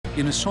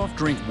In a soft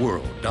drink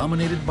world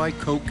dominated by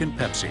Coke and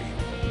Pepsi,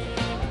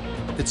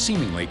 that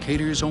seemingly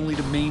caters only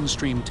to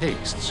mainstream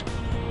tastes,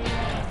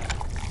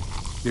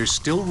 there's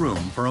still room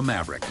for a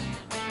maverick.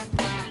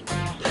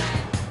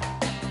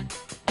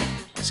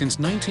 Since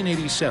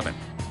 1987,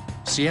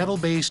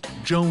 Seattle-based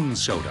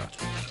Jones Soda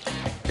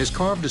has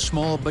carved a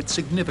small but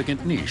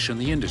significant niche in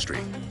the industry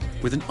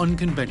with an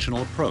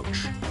unconventional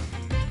approach.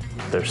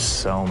 There's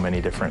so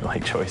many different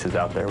choices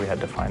out there. We had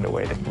to find a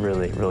way to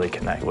really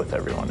connect with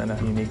everyone in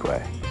a unique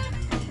way.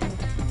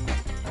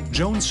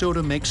 Jones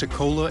Soda makes a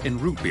cola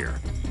and root beer,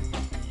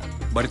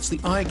 but it's the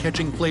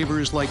eye-catching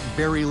flavors like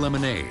berry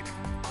lemonade,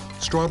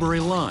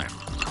 strawberry lime,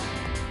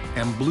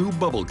 and blue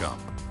bubble gum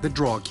that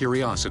draw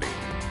curiosity.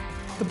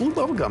 The blue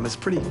bubble gum is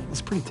pretty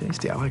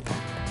tasty. I like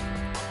that.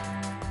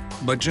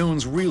 But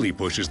Jones really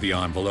pushes the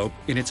envelope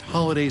in its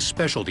holiday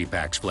specialty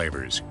packs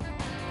flavors.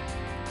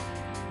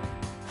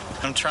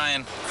 I'm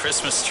trying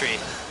Christmas tree.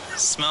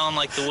 Smelling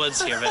like the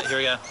woods here, but here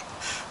we go.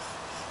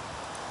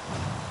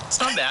 It's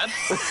not bad.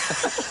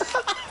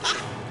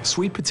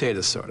 Sweet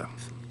potato soda.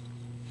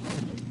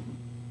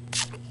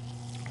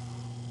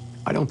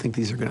 I don't think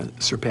these are going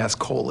to surpass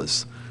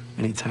colas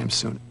anytime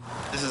soon.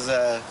 This is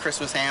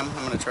Christmas ham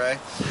I'm going to try.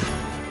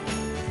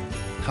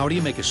 How do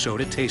you make a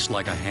soda taste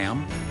like a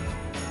ham?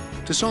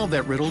 To solve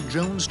that riddle,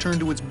 Jones turned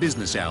to its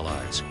business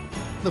allies,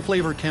 the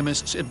flavor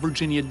chemists at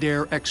Virginia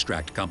Dare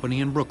Extract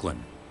Company in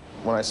Brooklyn.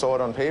 When I saw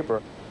it on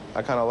paper,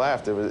 I kind of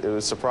laughed. It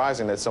was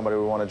surprising that somebody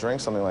would want to drink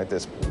something like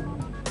this.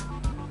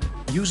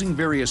 Using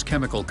various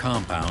chemical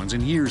compounds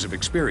and years of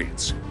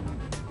experience,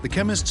 the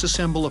chemists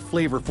assemble a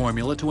flavor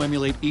formula to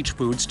emulate each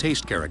food's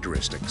taste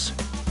characteristics.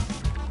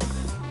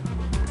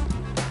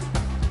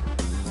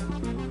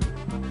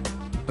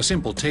 A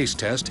simple taste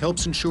test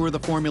helps ensure the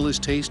formula's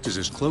taste is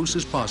as close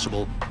as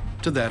possible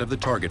to that of the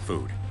target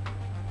food.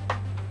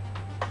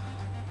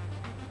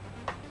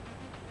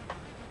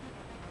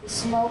 The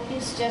smoke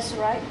is just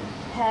right,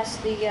 has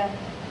the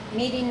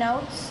meaty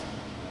notes.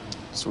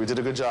 So we did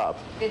a good job.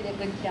 Did a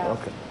good job.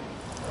 Okay.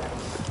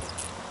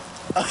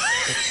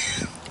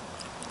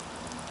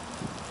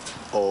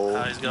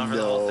 Oh, he's going for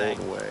the whole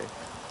thing. Way.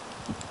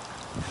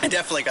 I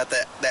definitely got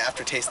the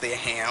aftertaste of the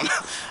ham.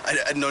 I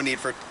had no need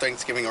for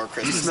Thanksgiving or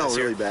Christmas. You smell this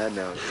year. really bad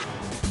now.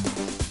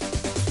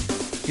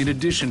 In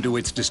addition to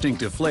its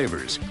distinctive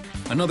flavors,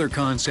 another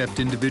concept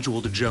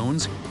individual to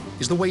Jones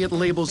is the way it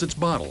labels its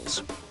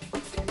bottles.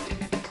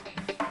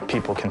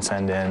 People can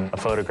send in a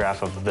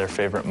photograph of their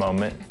favorite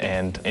moment,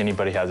 and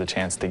anybody has a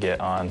chance to get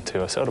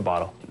onto a soda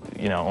bottle.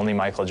 You know, only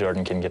Michael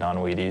Jordan can get on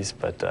Wheaties,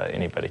 but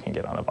anybody can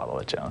get on a bottle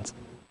of Jones.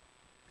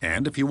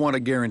 And if you want to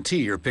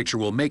guarantee your picture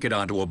will make it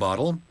onto a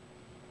bottle,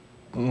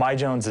 My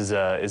Jones is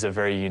a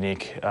very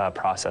unique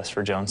process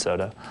for Jones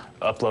Soda.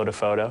 Upload a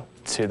photo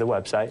to the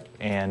website,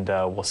 and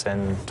we'll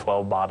send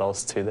 12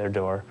 bottles to their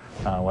door,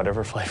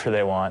 whatever flavor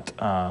they want,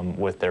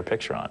 with their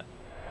picture on it.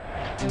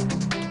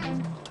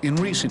 in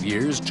recent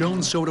years,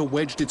 Jones Soda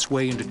wedged its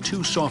way into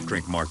two soft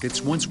drink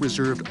markets once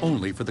reserved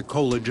only for the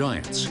cola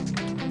giants.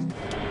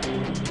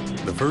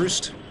 The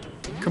first,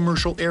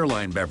 commercial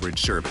airline beverage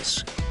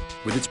service,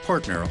 with its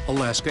partner,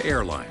 Alaska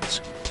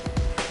Airlines.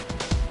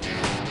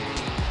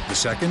 The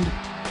second,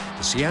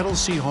 the Seattle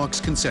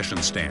Seahawks concession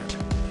stand.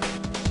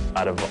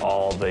 Out of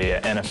all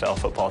the NFL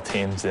football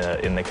teams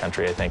in the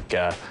country, I think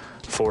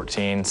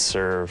 14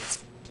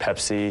 serve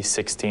Pepsi,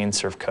 16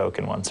 serve Coke,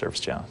 and 1 serves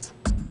Jones.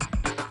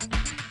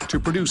 To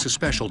produce a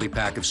specialty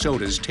pack of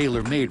sodas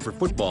tailor-made for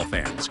football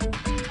fans,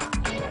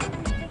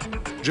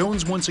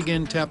 Jones once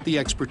again tapped the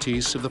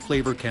expertise of the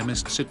flavor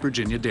chemists at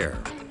Virginia Dare.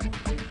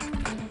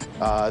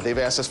 They've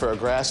asked us for a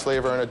grass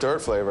flavor and a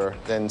dirt flavor.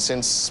 And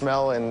since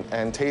smell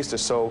and taste are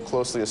so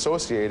closely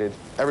associated,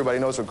 everybody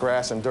knows what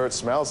grass and dirt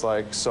smells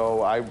like,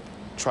 so I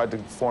tried to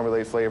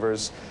formulate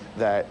flavors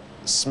that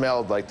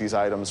smelled like these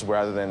items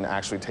rather than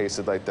actually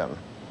tasted like them.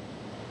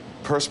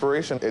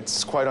 Perspiration,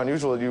 it's quite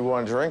unusual that you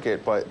want to drink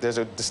it, but there's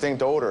a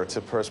distinct odor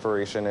to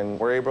perspiration, and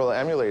we're able to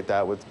emulate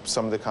that with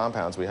some of the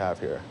compounds we have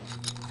here.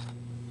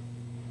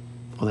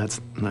 Well,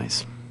 that's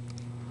nice.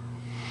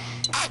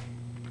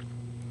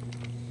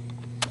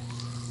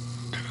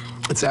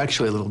 It's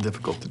actually a little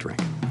difficult to drink.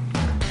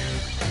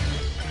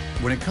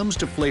 When it comes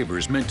to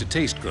flavors meant to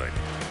taste good,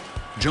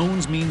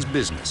 Jones means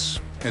business,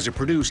 as it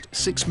produced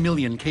 6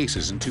 million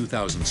cases in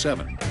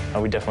 2007.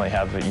 We definitely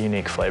have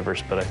unique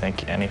flavors, but I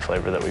think any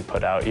flavor that we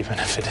put out, even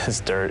if it is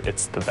dirt,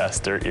 it's the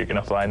best dirt you're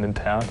gonna find in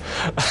town.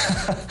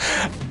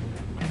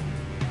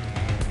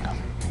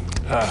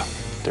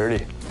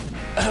 Dirty.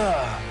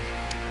 Yeah,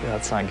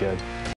 that's not good.